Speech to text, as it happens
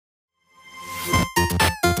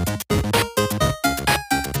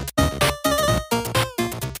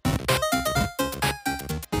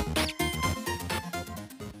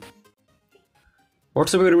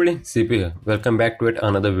What's up everybody, CP here. Welcome back to yet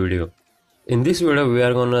another video. In this video we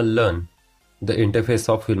are gonna learn the interface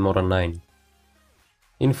of Filmora 9.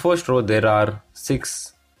 In first row there are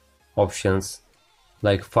 6 options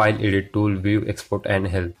like file, edit, tool, view, export and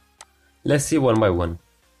help. Let's see one by one.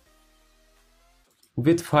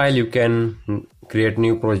 With file you can create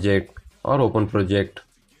new project or open project,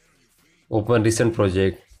 open recent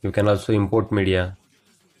project. You can also import media.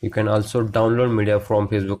 You can also download media from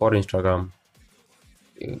Facebook or Instagram.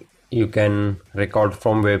 You can record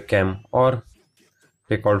from webcam or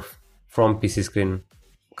record from PC screen.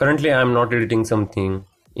 Currently I am not editing something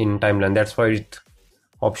in timeline, that's why it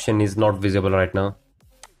option is not visible right now.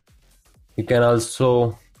 You can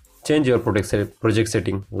also change your project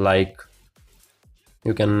setting, like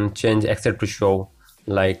you can change accept to show,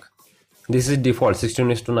 like this is default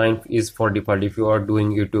 16:9 is for default. If you are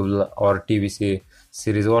doing YouTube or TV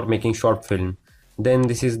series or making short film, then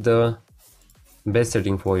this is the best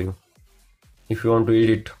setting for you. If you want to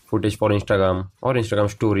edit footage for Instagram or Instagram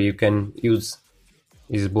story, you can use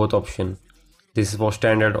is both option. This is for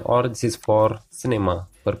standard or this is for cinema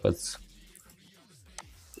purpose.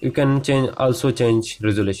 You can also change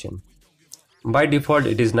resolution. By default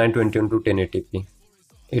it is 920 to 1080p.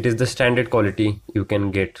 It is the standard quality you can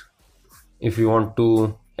get. If you want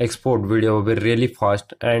to export video really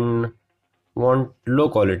fast and want low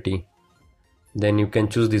quality, then you can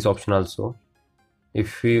choose this option also.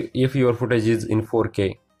 If your footage is in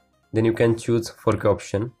 4K, then you can choose 4K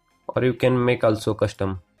option, or you can make also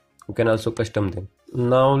custom. You can also custom them.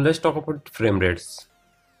 Now let's talk about frame rates.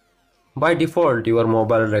 By default your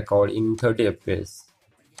mobile record in 30 fps,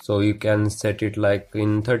 so you can set it like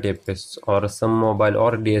in 30 fps, or some mobile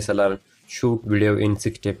or DSLR shoot video in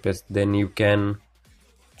 60 fps, then you can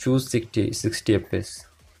choose 60 fps.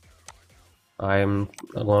 I am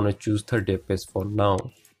gonna choose 30 fps for now.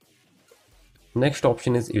 Next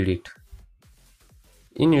option is edit.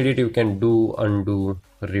 In edit you can do, undo,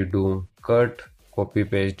 redo, cut, copy,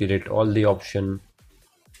 paste, delete, all the option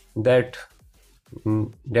that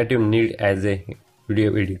you need as a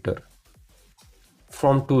video editor.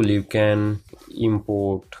 From tool you can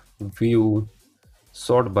import, view,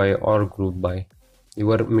 sort by or group by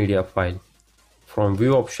your media file. From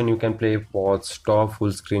view option you can play, pause, stop,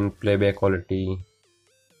 full screen, playback quality,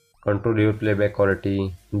 control your playback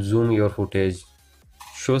quality, zoom your footage,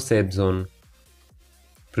 show safe zone,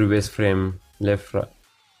 previous frame, left, right,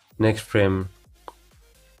 next frame,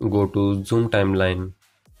 go to zoom timeline.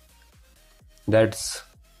 That's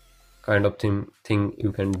kind of thing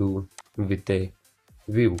you can do with a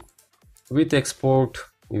view. With export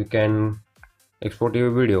you can export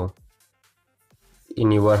your video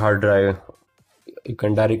in your hard drive. You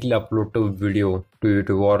can directly upload the video to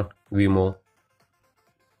YouTube or Vimeo.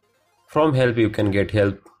 From help you can get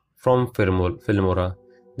help from Filmora.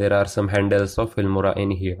 There are some handles of Filmora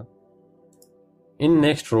in here. In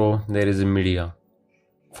next row there is media.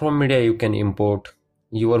 From media you can import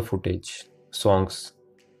your footage, songs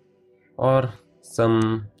or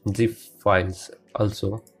some zip files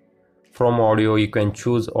also. From audio you can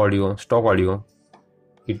choose audio, stock audio,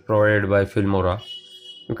 it provided by Filmora.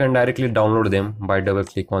 You can directly download them by double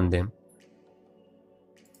click on them.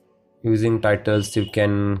 Using titles you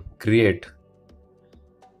can create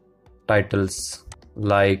titles,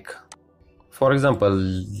 like for example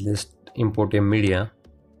let's import a media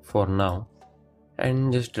for now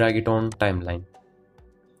and just drag it on timeline.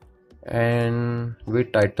 And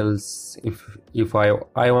with titles, if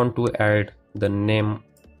I want to add the name,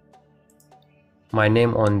 my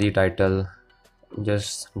name on the title,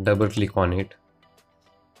 just double click on it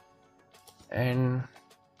and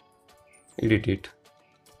edit it.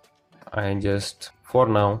 For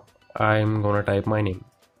now I'm gonna type my name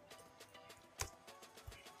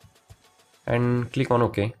and click on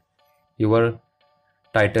OK. Your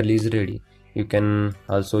title is ready. You can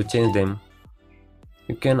also change them.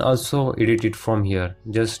 You can also edit it from here,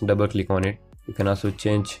 just double click on it. You can also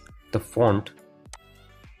change the font,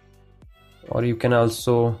 or you can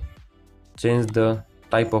also change the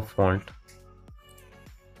type of font,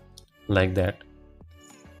 like that.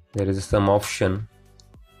 There is some option.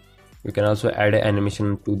 You can also add an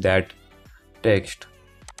animation to that text.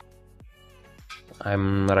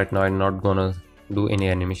 Right now I'm not gonna do any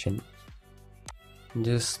animation,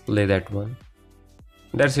 just play that one.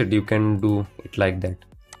 That's it. You can do it like that.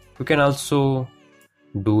 You can also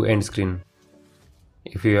do end screen.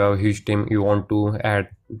 If you have a huge team, you want to add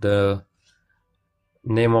the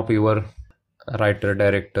name of your writer,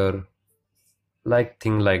 director, like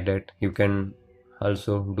thing like that, you can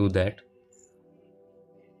also do that.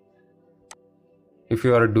 If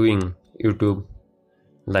you are doing YouTube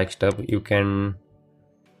like stuff, you can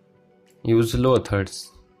Use lower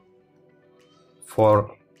thirds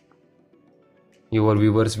for your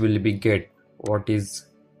viewers will be get what is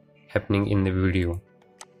happening in the video.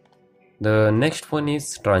 The next one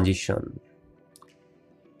is transition.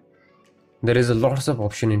 There is a lots of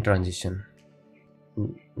option in transition.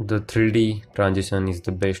 The 3D transition is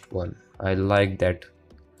the best one. I like that.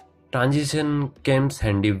 Transition comes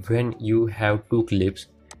handy when you have two clips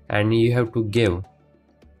and you have to give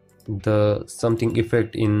the something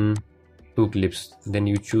effect in two clips, then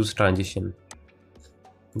you choose transition.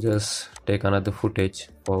 Just take another footage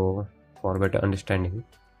for better understanding.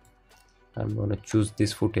 I'm gonna choose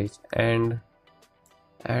this footage and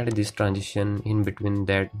add this transition in between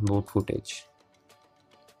that both footage.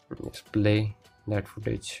 Let's play that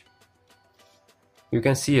footage. You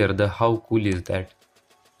can see here the how cool is that.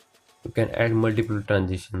 You can add multiple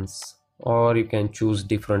transitions or you can choose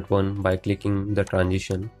different one by clicking the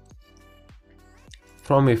transition.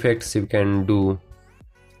 From effects you can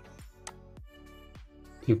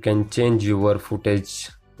change your footage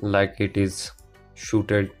like it is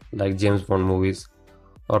shooted like James Bond movies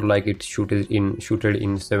or like it's shooted in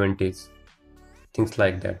 70s, things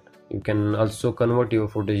like that. You can also convert your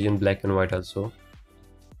footage in black and white also,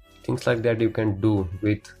 things like that you can do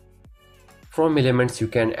with. From elements you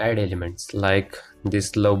can add elements like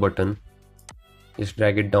this love button. Just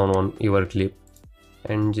drag it down on your clip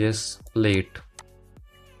and just play it.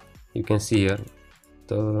 You can see here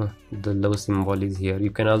the love symbol is here.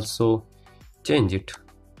 You can also change it.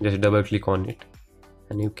 Just double click on it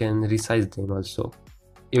and you can resize them also.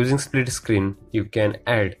 Using split screen you can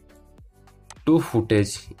add two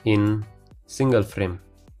footage in single frame.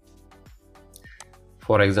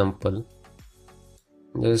 For example,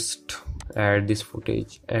 just add this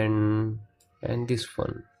footage and this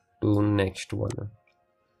one to next one,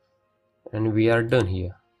 and we are done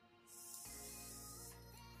here.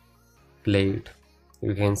 Play it.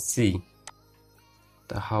 You can see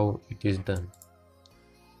how it is done.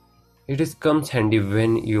 It comes handy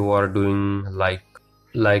when you are doing like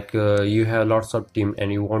you have lots of team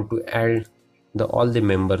and you want to add all the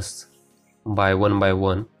members by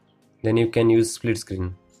one, then you can use split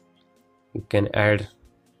screen. You can add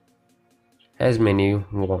as many you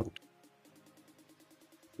want.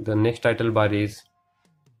 The next title bar is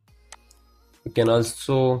you can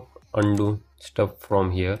also undo stuff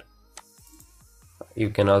from here. You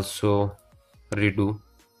can also redo,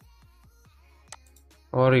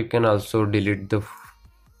 or you can also delete the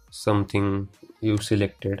something you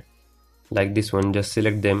selected like this one. Just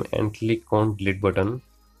select them and click on delete button.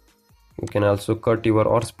 You can also cut your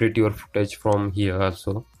or split your footage from here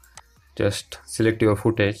also. Just select your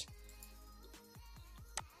footage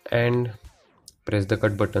and press the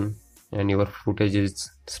cut button and your footage is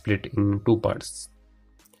split in two parts.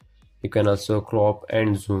 You can also crop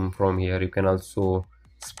and zoom from here. You can also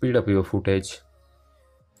speed up your footage.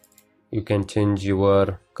 You can change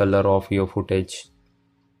your color of your footage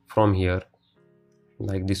from here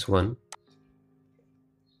like this one.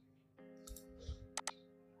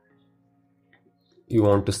 You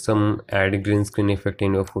want to add green screen effect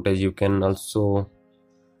in your footage, you can also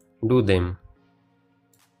do them.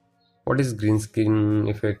 What is green screen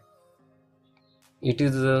effect? It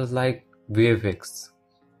is like VFX.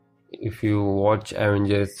 If you watch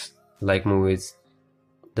Avengers like movies,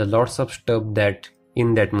 the lots of stuff that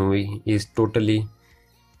in that movie is totally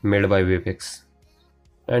made by VFX,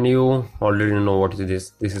 and you already know what is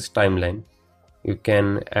this. This is timeline. You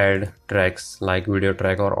can add tracks like video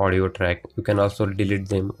track or audio track. You can also delete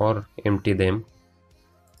them or empty them.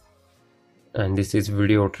 And this is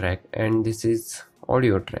video track and this is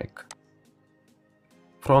audio track.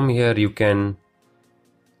 From here you can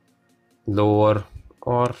lower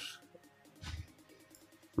or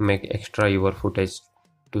make extra your footage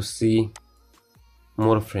to see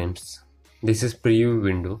more frames. This is preview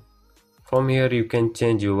window. From here you can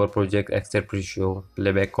change your project aspect ratio,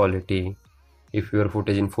 playback quality. If your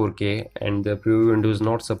footage in 4K and the preview window is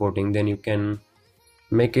not supporting, then you can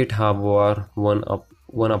make it half or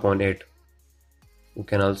 1/8. You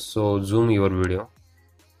can also zoom your video.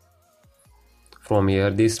 From here,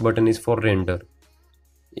 this button is for render.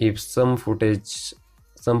 If some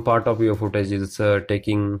part of your footage is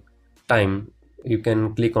taking time, you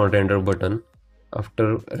can click on render button.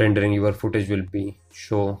 After rendering, your footage will be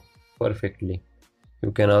show perfectly.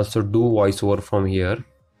 You can also do voiceover from here,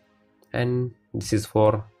 and this is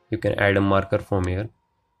for you can add a marker from here.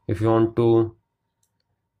 If you want to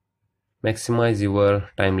maximize your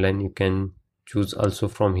timeline, you can choose also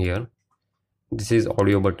from here. This is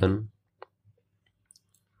audio button.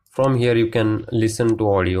 From here you can listen to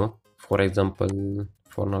audio. For example,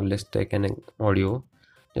 for now let's take an audio.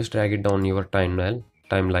 Just drag it down your timeline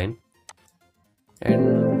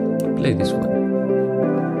and play this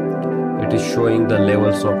one. It is showing the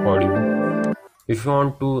levels of audio. If you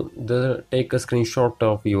want to take a screenshot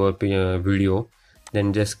of your video,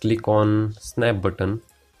 then just click on snap button.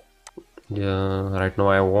 Right now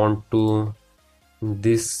I want to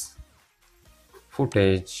this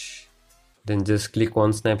footage, then just click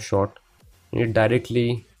on snapshot. It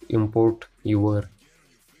directly import your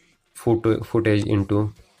footage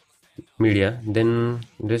into media, then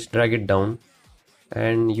just drag it down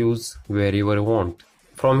and use wherever you want.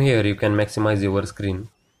 From here you can maximize your screen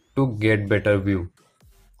to get better view.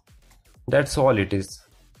 That's all it is.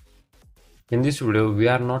 In this video we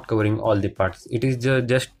are not covering all the parts. It is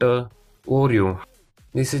just overview.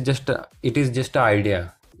 This is just it is just an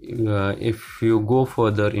idea. If you go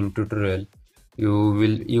further in tutorial, you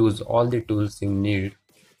will use all the tools you need,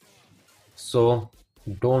 so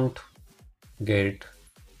don't get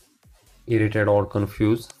irritated or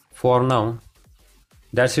confused. For now,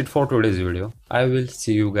 that's it for today's video. I will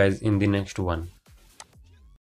see you guys in the next one.